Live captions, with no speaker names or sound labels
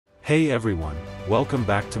Hey everyone, welcome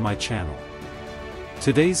back to my channel.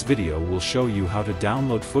 Today's video will show you how to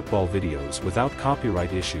download football videos without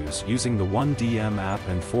copyright issues using the 1DM app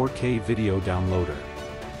and 4K video downloader.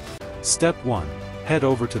 Step 1. Head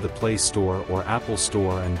over to the Play Store or Apple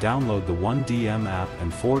Store and download the 1DM app and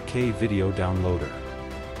 4K video downloader.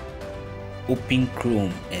 Open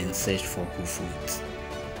Chrome and search for Hoofoot.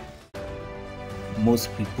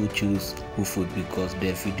 Most people choose Hoofoot because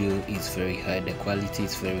their video is very high, the quality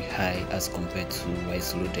is very high as compared to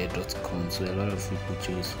wiseloaded.com, so a lot of people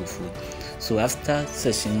choose Hoofoot. So after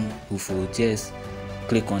searching Hoofoot, just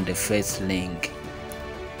click on the first link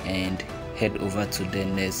and head over to the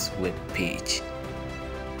next web page.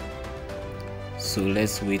 So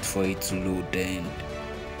let's wait for it to load, then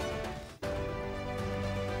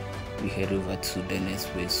we head over to the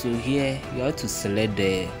next page. So here you have to select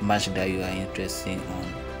the match that you are interested on.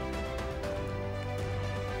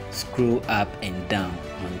 Scroll up and down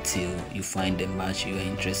until you find the match you are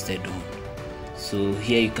interested on. So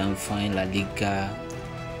here you can find La Liga,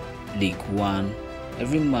 League One,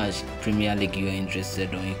 every match Premier League you are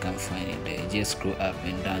interested on, you can find it there. Just scroll up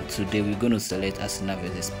and down. Today we're going to select Arsenal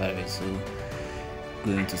vs Paris, so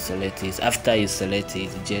going to select it. After you select it,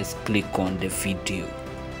 just click on the video.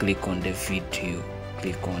 Click on the video,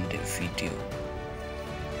 click on the video.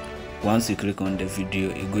 Once you click on the video,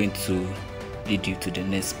 it's going to lead you to the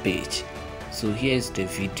next page. So here's the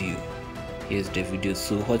video,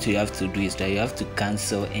 so what you have to do is that you have to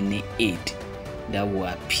cancel any ad that will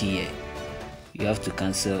appear. You have to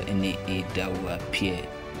cancel any ad that will appear.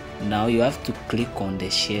 Now you have to click on the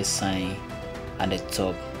share sign at the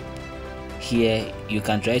top. Here you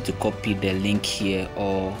can try to copy the link here,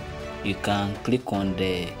 or you can click on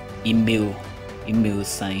the email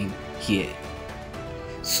sign here.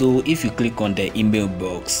 So if you click on the email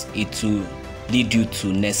box, it will lead you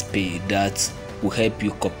to next page that will help you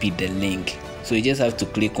copy the link. So you just have to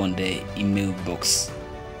click on the email box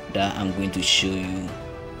that I'm going to show you.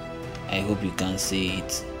 I hope you can see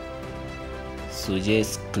it. So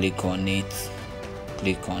just click on it,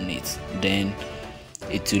 then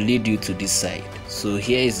it will lead you to this side. So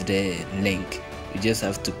here is the link. You just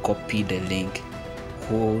have to copy the link,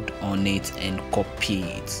 hold on it and copy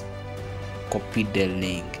it. Copy the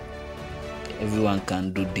link. Everyone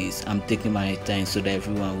can do this. I'm taking my time so that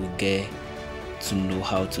everyone will get to know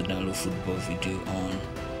how to download football video on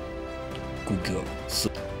Google.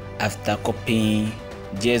 So after copying,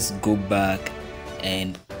 just go back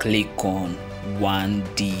and click on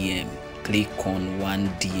 1DM. Click on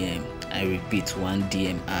 1DM. I repeat,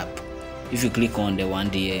 1DM app. If you click on the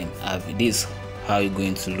 1DM app, this how you're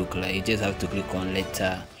going to look like. You just have to click on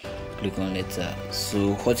letter.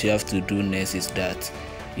 So what you have to do next is that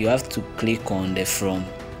you have to click on the from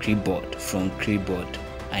keyboard.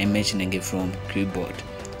 I'm mentioning it from keyboard.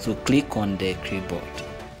 So click on the keyboard.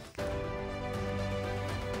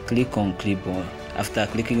 Click on keyboard. After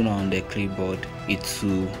clicking on the keyboard, it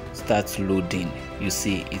will start loading. You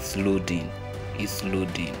see, it's loading.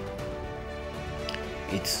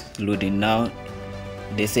 Now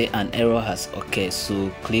they say an error has occurred,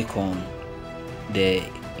 so click on the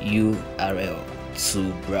URL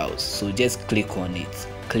to browse. So just click on it.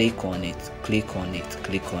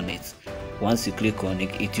 Once you click on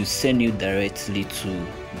it, it will send you directly to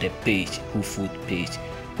the page, Hoofoot page,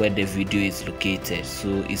 where the video is located. So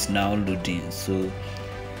it's now loading. So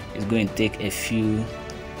it's going to take a few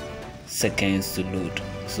seconds to load.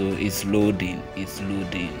 So it's loading.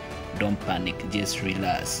 Don't panic, just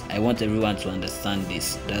relax. I want everyone to understand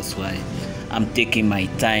this. That's why I'm taking my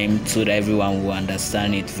time so that everyone will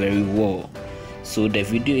understand it very well. So the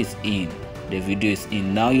video is in.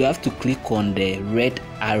 Now you have to click on the red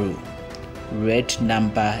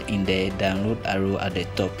number in the download arrow at the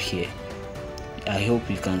top here. I hope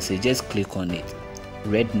you can see. Just click on it.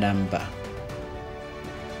 Red number.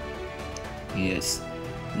 Yes.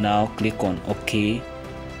 Now click on OK.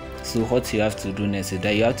 So what you have to do next is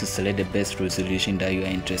that you have to select the best resolution that you are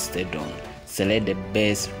interested on.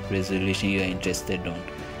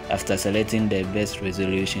 After selecting the best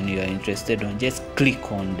resolution you are interested on, just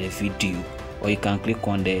click on the video, or you can click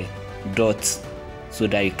on the dots so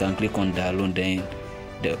that you can click on download, then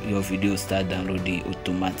your video start downloading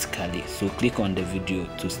automatically. So click on the video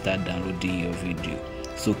to start downloading your video.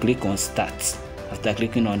 So click on start. After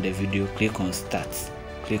clicking on the video, click on start.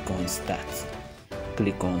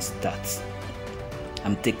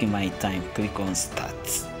 I'm taking my time. Click on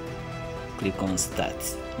start.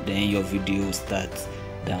 Then your video will start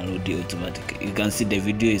downloading automatically. You can see the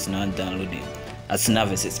video is now downloading. Arsenal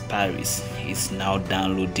vs Paris is now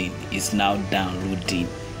downloading.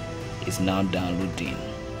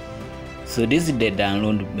 So this is the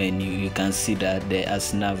download menu. You can see that the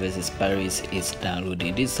Arsenal versus Paris is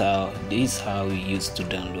downloading. This is how we used to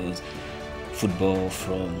download football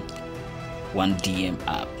from 1DM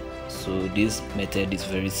app. So this method is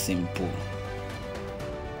very simple.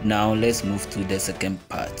 Now let's move to the second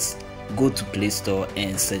part. Go to Play Store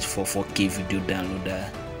and search for 4K video downloader.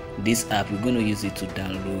 This app, we're going to use it to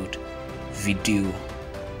download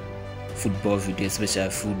football video, especially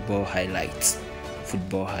football highlights.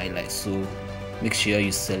 So make sure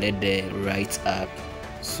you select the right app.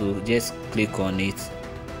 So just click on it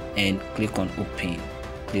and click on open.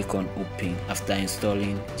 After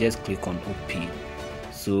installing, just click on open.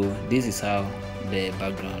 So this is how the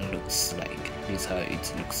background looks like.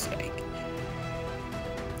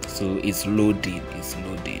 So it's loading.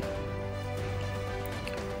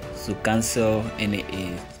 So cancel any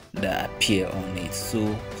that appear on it. So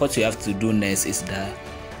what you have to do next is that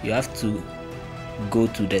you have to go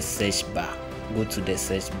to the search bar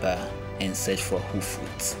and search for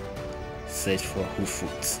Hoofoot.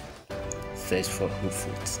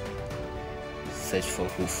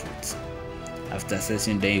 After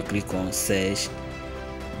searching, then you click on search,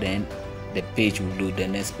 then the page will load. The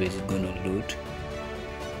next page is going to load.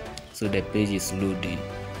 So the page is loading.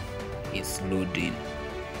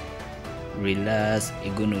 Relax,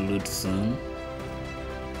 it's going to load soon.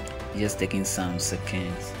 Just taking some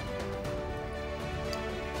seconds.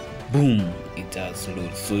 Boom, it has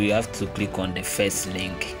loaded. So you have to click on the first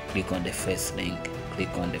link. You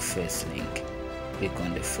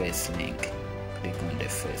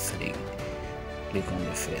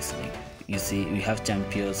see, we have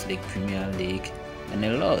Champions League, Premier League, and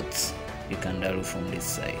a lot you can download from this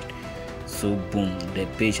side. So boom, the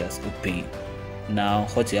page has opened. Now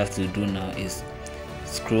what you have to do now is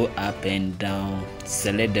scroll up and down,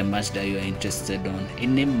 select the match that you are interested on.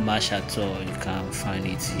 Any match at all, you can find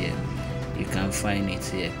it here.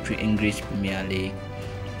 English Premier League,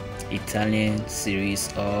 Italian series,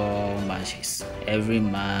 all matches. Every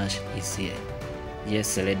match is here.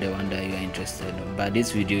 Just select the one that you are interested in. But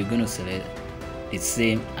this video, you're going to select the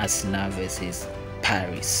same Arsenal versus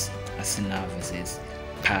Paris. Arsenal is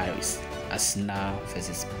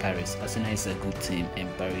a good team,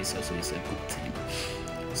 and Paris also is a good team.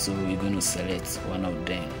 So we're going to select one of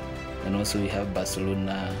them. And also we have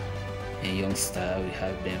Barcelona and Youngster. We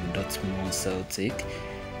have them Dortmund, Celtic.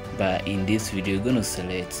 But in this video, we're going to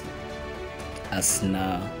select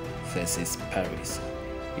Arsenal versus Paris.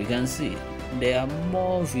 You can see there are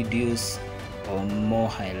more videos or more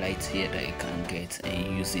highlights here that you can get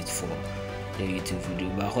and use it for the YouTube video.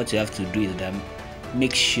 But what you have to do is that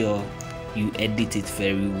make sure you edit it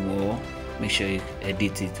very well.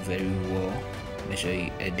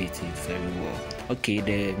 Okay,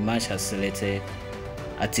 the match has selected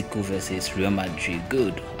Atletico versus Real Madrid.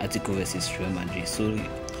 Good, Atletico versus Real Madrid. So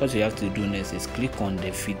what you have to do next is click on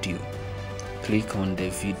the video.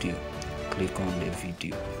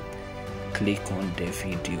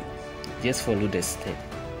 Just follow the step.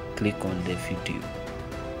 Click on the video.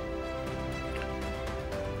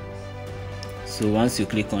 So once you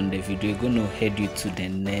click on the video, you're going to head you to the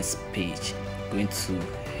next page.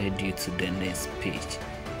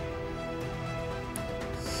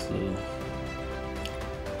 So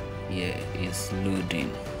yeah, it's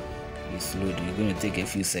loading. You're going to take a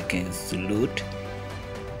few seconds to load.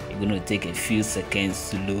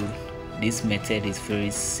 This method is very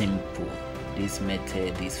simple.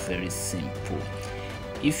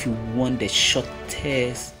 If you want the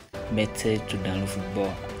shortest method to download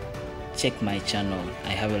football, check my channel. I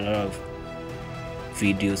have a lot of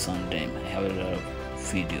videos on them.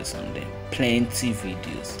 Plenty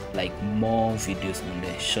videos, like more videos on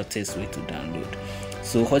the shortest way to download.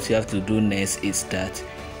 So what you have to do next is that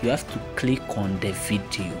you have to click on the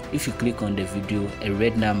video. If you click on the video, a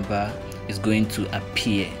red number is going to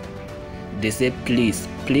appear. They say please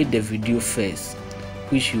play the video first,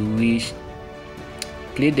 which you wish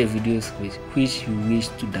to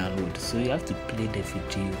download. So you have to play the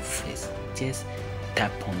video first. Just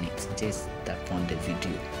tap on the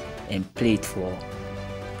video and play it for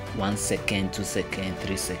 1 second, 2 seconds,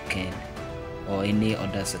 3 seconds, or any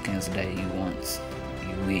other seconds that you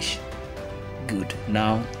wish. Good.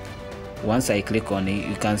 Now once I click on it,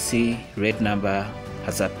 you can see red number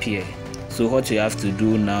has appeared. So what you have to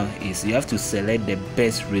do now is you have to select the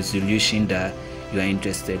best resolution that you are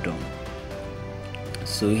interested on.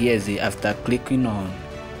 So here's it. After clicking on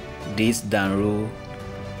this download,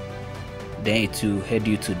 then it will head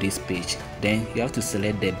you to this page. Then you have to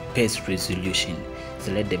select the best resolution.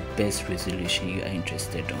 You are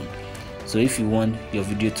interested on. So if you want your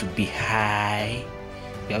video to be high,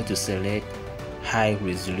 you have to select high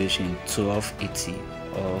resolution 1280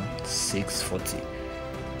 or 640.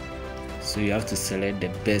 So you have to select the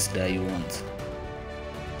best that you want.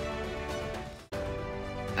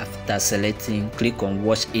 After selecting, click on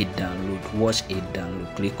watch it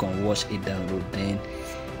download, click on watch it download. Then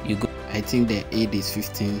you go, I think the aid is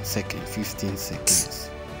 15 seconds.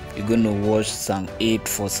 You're gonna watch some aid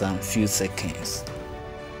for some few seconds.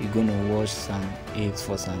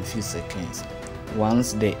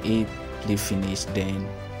 Once the aid is finished, then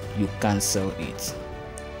you cancel it.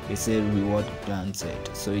 They say reward granted,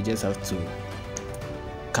 so you just have to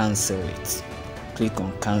cancel it. Click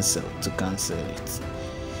on cancel to cancel it.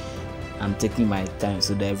 I'm taking my time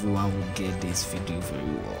so that everyone will get this video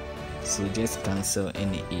very well. So just cancel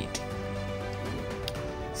any aid.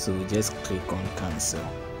 So just click on cancel.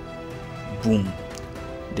 Boom,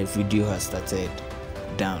 the video has started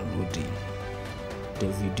downloading.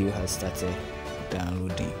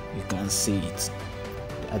 You can see it.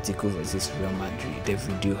 The article versus Real Madrid. The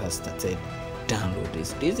video has started downloading.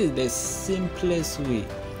 This is the simplest way,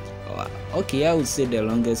 okay, I would say the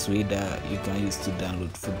longest way that you can use to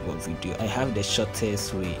download football video. I have the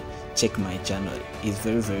shortest way. Check my channel, it's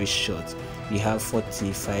very short. We have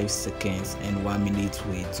 45 seconds and 1 minute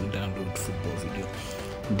way to download football video.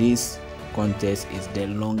 This contest is the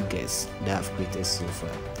longest that I've created so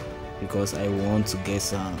far because I want to get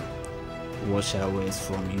some watch hours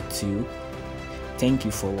from YouTube. Thank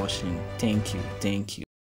you for watching. Thank you.